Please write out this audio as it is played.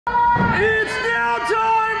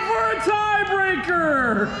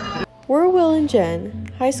Arr! We're Will and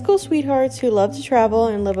Jen, high school sweethearts who love to travel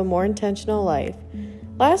and live a more intentional life.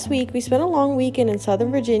 Last week, we spent a long weekend in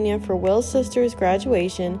Southern Virginia for Will's sister's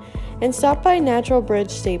graduation and stopped by Natural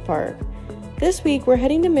Bridge State Park. This week, we're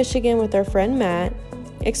heading to Michigan with our friend Matt,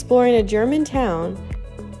 exploring a German town,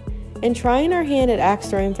 and trying our hand at axe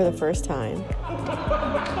throwing for the first time.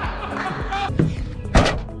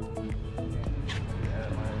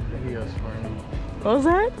 What was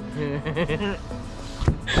that?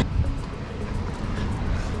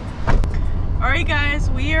 Alright guys,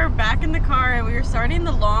 we are back in the car and we are starting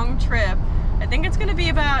the long trip. I think it's going to be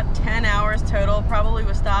about 10 hours total, probably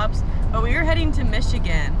with stops, but we are heading to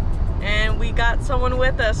Michigan and we got someone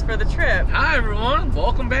with us for the trip. Hi everyone,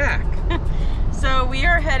 welcome back. So we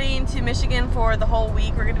are heading to Michigan for the whole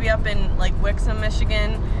week. We're going to be up in like Wixom,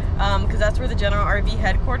 Michigan, because that's where the General RV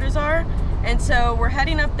headquarters are. And so we're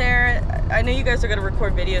heading up there. I know you guys are going to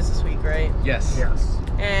record videos this week, right? Yes. Yes.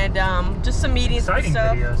 And just some meetings and Exciting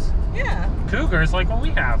stuff. videos. Yeah. Cougars like what we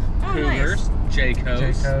have. Oh, Cougars, nice.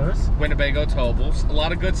 Jaycos, Winnebago Tobles, a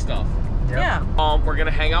lot of good stuff. Yep. Yeah. We're gonna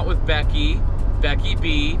hang out with Becky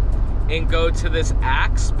B, and go to this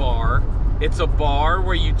axe bar. It's a bar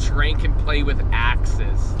where you drink and play with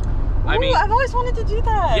axes. I mean, I've always wanted to do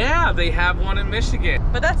that. yeah, they have one in Michigan.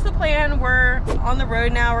 But that's the plan. We're on the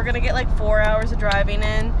road now. We're gonna get like 4 hours of driving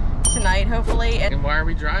in tonight, hopefully. And why are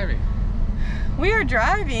we driving? We are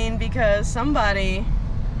driving because somebody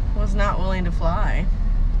was not willing to fly.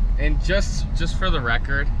 And just for the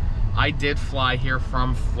record, I did fly here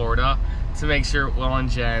from Florida to make sure Will and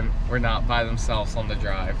Jen were not by themselves on the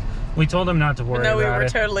drive. We told them not to worry No, we about were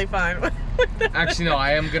it. totally fine with it. Actually, no,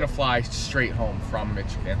 I am gonna fly straight home from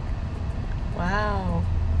Michigan. Wow.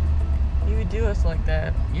 You would do us like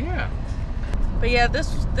that. Yeah. But yeah,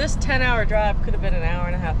 this 10-hour drive could have been an hour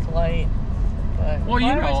and a half flight. But Well,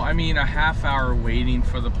 you know, I mean, a half hour waiting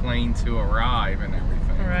for the plane to arrive and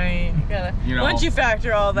everything. Right. You gotta. You know, once you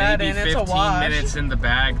factor all that maybe in, it's a 15 wash. minutes in the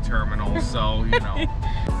bag terminal, so, you know.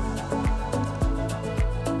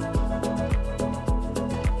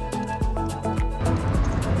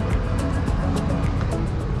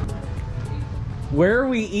 Where are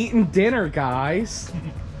we eating dinner, guys?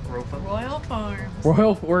 Royal Farms.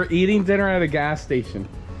 We're eating dinner at a gas station.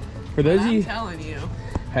 For those of you, I'm telling you.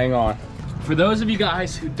 hang on. For those of you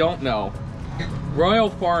guys who don't know, Royal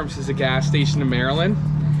Farms is a gas station in Maryland.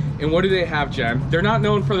 And what do they have, Jen? They're not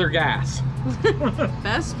known for their gas.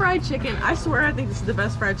 Best fried chicken. I swear I think this is the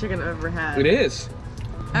best fried chicken I've ever had. It is.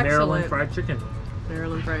 Excellent. Maryland fried chicken.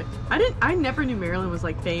 Maryland fried. I never knew Maryland was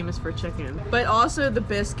like famous for chicken. But also the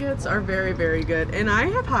biscuits are very, very good. And I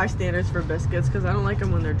have high standards for biscuits because I don't like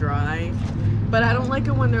them when they're dry. But I don't like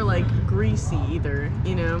them when they're like greasy either.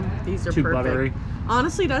 You know, these are Too perfect. buttery.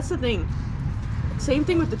 Honestly, that's the thing. Same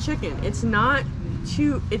thing with the chicken. It's not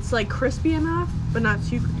too, it's like crispy enough, but not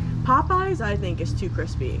too. Popeyes, I think, is too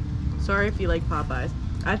crispy. Sorry if you like Popeyes.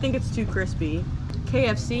 I think it's too crispy.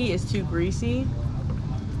 KFC is too greasy.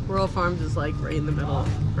 Royal Farms is like right in the middle.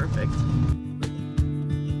 Perfect.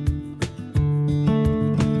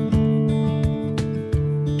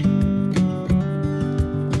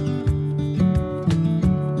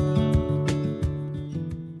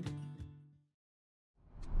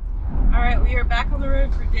 Alright, we are back on the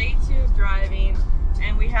road for day 2 of driving,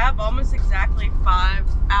 and we have almost exactly 5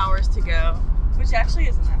 hours to go, which actually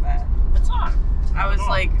isn't that bad. It's not. I was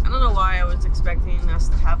like, I don't know why I was expecting us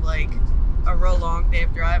to have like a real long day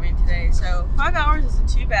of driving today. So 5 hours isn't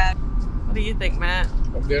too bad. What do you think, Matt?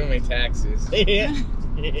 I'm doing my taxes.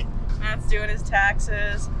 Matt's doing his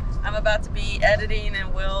taxes. I'm about to be editing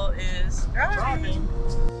and Will is driving.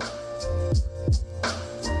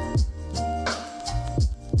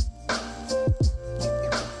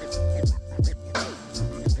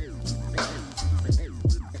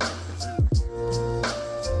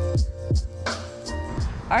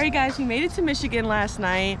 Alright guys, we made it to Michigan last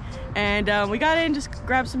night and we got in, just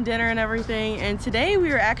grabbed some dinner and everything, and today we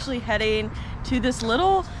were actually heading to this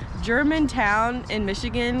little German town in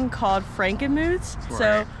Michigan called Frankenmuth. Right.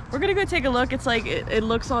 So we're gonna go take a look. It's like, it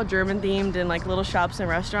looks all German themed and like little shops and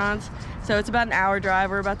restaurants. So it's about an hour drive.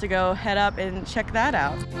 We're about to go head up and check that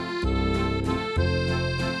out.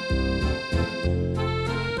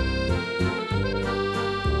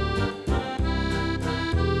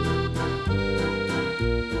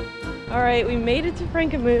 Alright, we made it to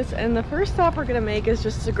Frankenmuth, and the first stop we're gonna make is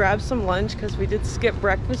just to grab some lunch because we did skip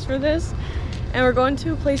breakfast for this. And we're going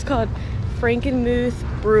to a place called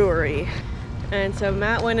Frankenmuth Brewery. And so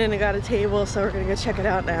Matt went in and got a table, so we're gonna go check it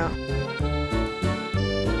out now.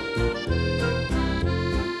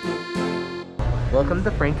 Welcome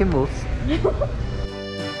to Frankenmuth.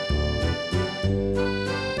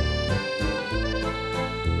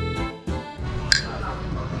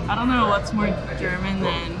 don't know what's more German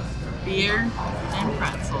than beer and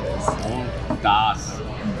pretzels. Das.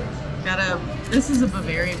 This is a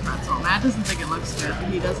Bavarian pretzel. Matt doesn't think it looks good.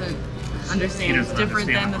 He doesn't understand. It's different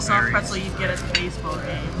than the soft pretzel you get at the baseball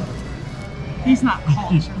game. He's not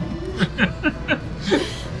cultured.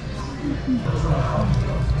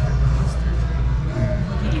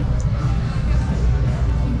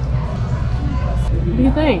 What do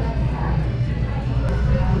you think?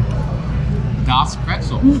 Das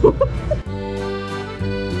Pretzel. You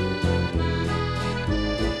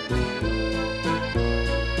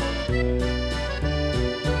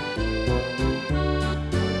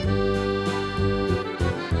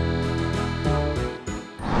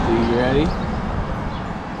ready?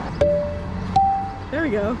 There we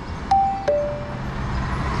go.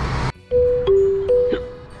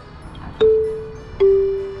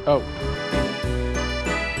 Oh.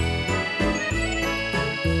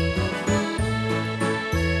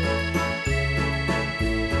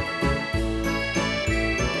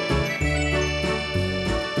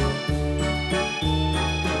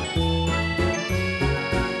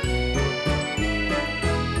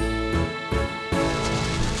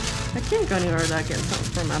 I can't go anywhere without getting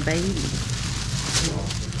something for my baby.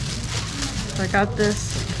 So I got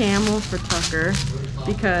this camel for Tucker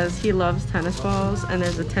because he loves tennis balls and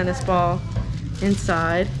there's a tennis ball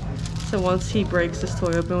inside. So once he breaks this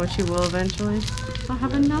toy open, which he will eventually, I'll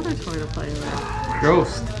have another toy to play with.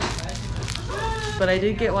 Gross. But I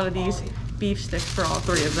did get one of these beef sticks for all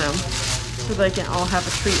three of them so they can all have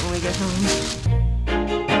a treat when we get home.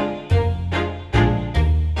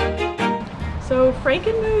 So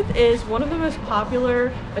Frankenmuth is one of the most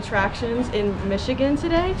popular attractions in Michigan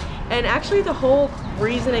today, and actually the whole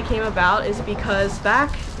reason it came about is because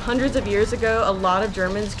back hundreds of years ago a lot of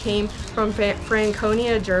Germans came from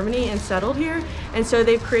Franconia, Germany and settled here, and so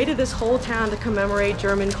they've created this whole town to commemorate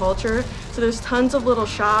German culture. So there's tons of little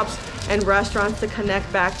shops and restaurants to connect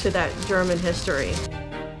back to that German history.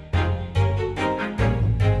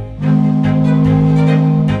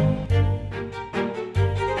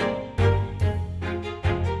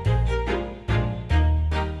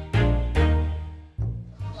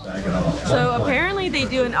 So apparently they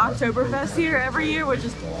do an Oktoberfest here every year, which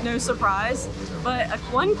is no surprise. But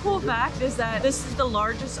one cool fact is that this is the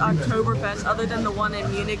largest Oktoberfest other than the one in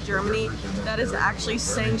Munich, Germany, that is actually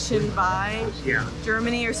sanctioned by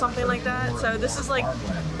Germany or something like that. So this is like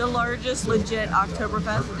the largest legit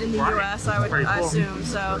Oktoberfest in the US, I assume.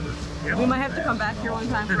 So we might have to come back here one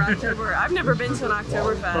time for October. I've never been to an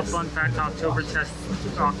Oktoberfest. But fun fact, Oktoberfest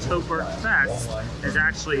is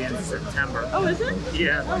actually in September. Oh, is it?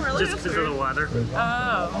 Yeah, oh, really? just because of the weather.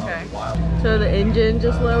 Oh, okay. So the engine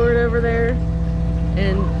just lowered over there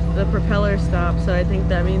and the propeller stopped, so I think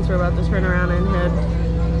that means we're about to turn around and head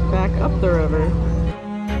back up the river.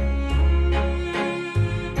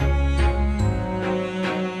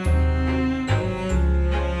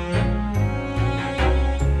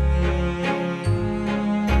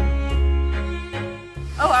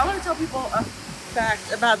 Oh, I want to tell people a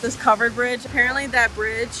fact about this covered bridge. Apparently that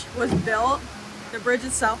bridge was built, the bridge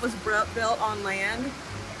itself was built on land,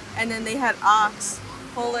 and then they had ox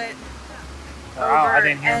pull it over. I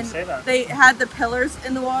didn't hear him say that. They had the pillars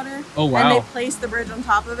in the water. Oh, wow. And they placed the bridge on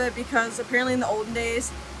top of it because apparently in the olden days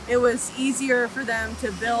it was easier for them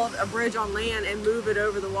to build a bridge on land and move it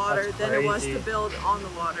over the water than it was to build on the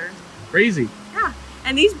water. Crazy. Yeah.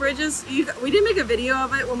 And these bridges, we didn't make a video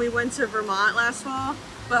of it when we went to Vermont last fall,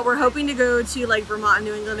 but we're hoping to go to like Vermont and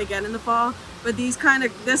New England again in the fall. But these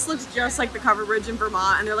this looks just like the covered bridge in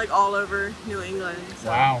Vermont, and they're like all over New England. So,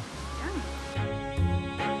 wow. Yeah.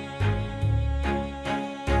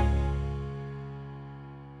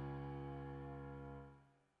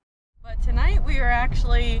 But tonight we are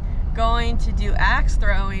actually going to do axe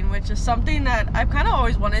throwing, which is something that I've kind of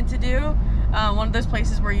always wanted to do. One of those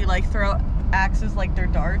places where you like throw axes like they're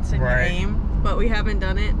darts and you aim, but we haven't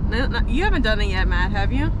done it. No, you haven't done it yet, Matt,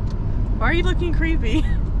 have you? Why are you looking creepy?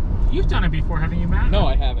 You've done it before, haven't you, Matt? No,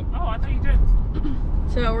 I haven't. Oh, I thought you did.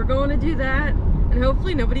 So we're going to do that, and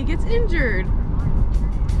hopefully nobody gets injured.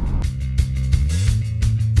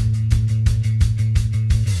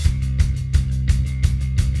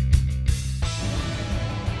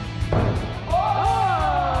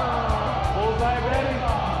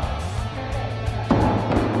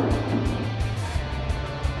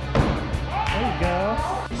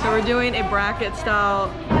 So we're doing a bracket style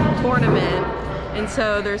tournament, and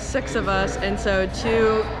so there's 6 of us, and so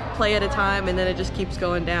 2 play at a time, and then it just keeps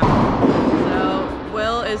going down. So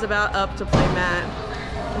Will is about up to play Matt.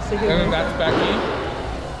 Let's see who And that's Becky.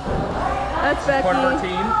 That's Becky. Part of our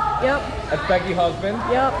team. Yep. That's Becky husband.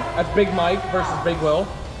 Yep. That's Big Mike versus Big Will.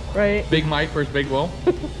 Right. Big Mike versus Big Will.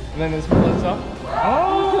 And then this Melissa.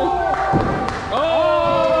 Oh! Oh!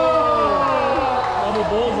 Double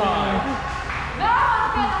bullseye.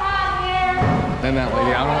 Then that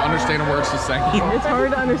lady, I don't understand a word she's saying. It's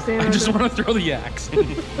hard to understand. I just want to throw the axe.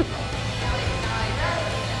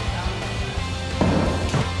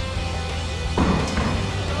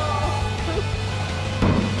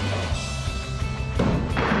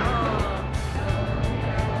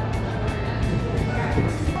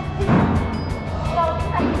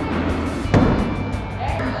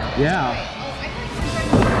 Yeah.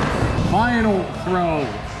 Final throw.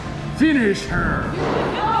 Finish her.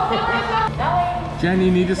 Jen,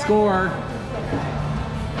 you need to score.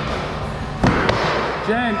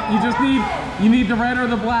 Jen, you need the red or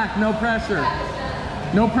the black. No pressure.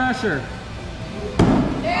 No pressure.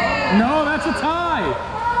 No, that's a tie.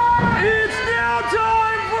 It's now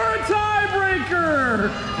time for a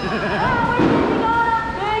tiebreaker.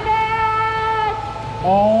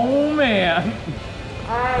 Oh man.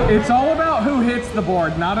 It's all about who hits the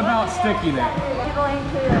board, not about sticking it.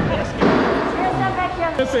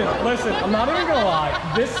 Listen, I'm not even gonna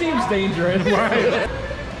lie. This seems dangerous. Right.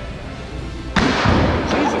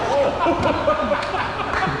 Jesus.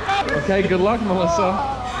 Okay, good luck,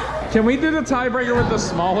 Melissa. Can we do the tiebreaker with the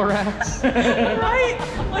smaller axe? Right?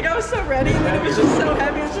 Like I was so ready, and then it was just so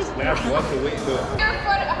heavy. It's just. Your foot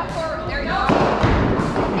forward. There you go.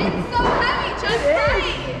 It's so heavy. Just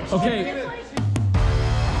right. Okay.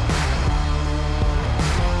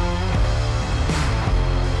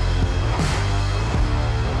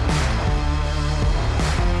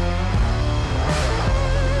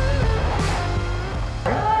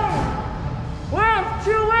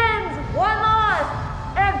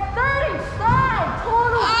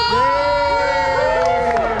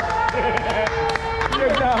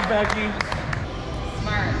 Becky.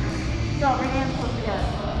 Smart. So we're going to put together.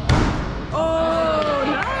 Oh,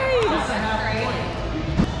 nice!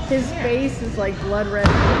 His face is like blood red.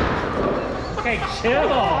 Okay, chill.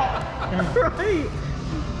 Right.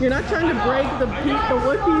 You're not trying to break the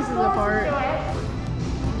wood pieces apart.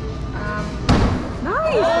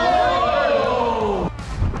 Nice! Oh!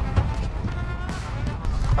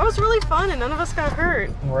 That was really fun and none of us got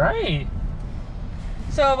hurt. Right.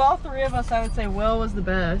 So of all three of us, I would say Will was the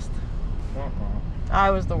best. I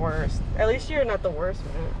was the worst. At least you're not the worst,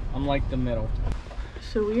 man. I'm like the middle.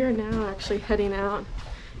 So we are now actually heading out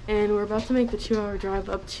and we're about to make the 2-hour drive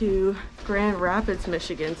up to Grand Rapids,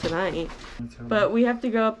 Michigan tonight. But we have to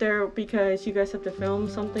go up there because you guys have to film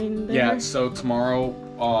something there. Yeah, so tomorrow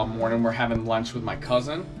morning we're having lunch with my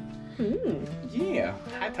cousin. Yeah.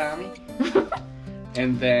 Hi, Tommy.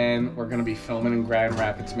 And then we're gonna be filming in Grand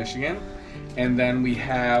Rapids, Michigan. And then we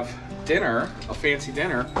have dinner, a fancy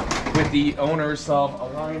dinner, with the owners of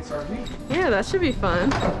Alliance RV. Yeah, that should be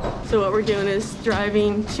fun. So what we're doing is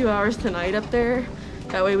driving 2 hours tonight up there.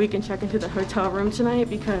 That way we can check into the hotel room tonight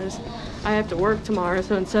because I have to work tomorrow.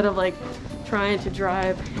 So instead of like trying to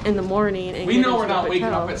drive in the morning and we know we're not waking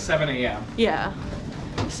up at 7 a.m. Yeah.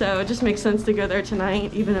 So it just makes sense to go there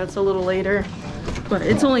tonight, even though it's a little later. But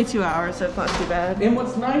it's only 2 hours, so it's not too bad. And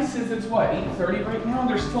what's nice is it's what, 8:30 right now?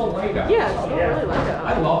 There's still light out. Yeah, it's still really light out.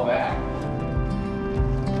 I love that.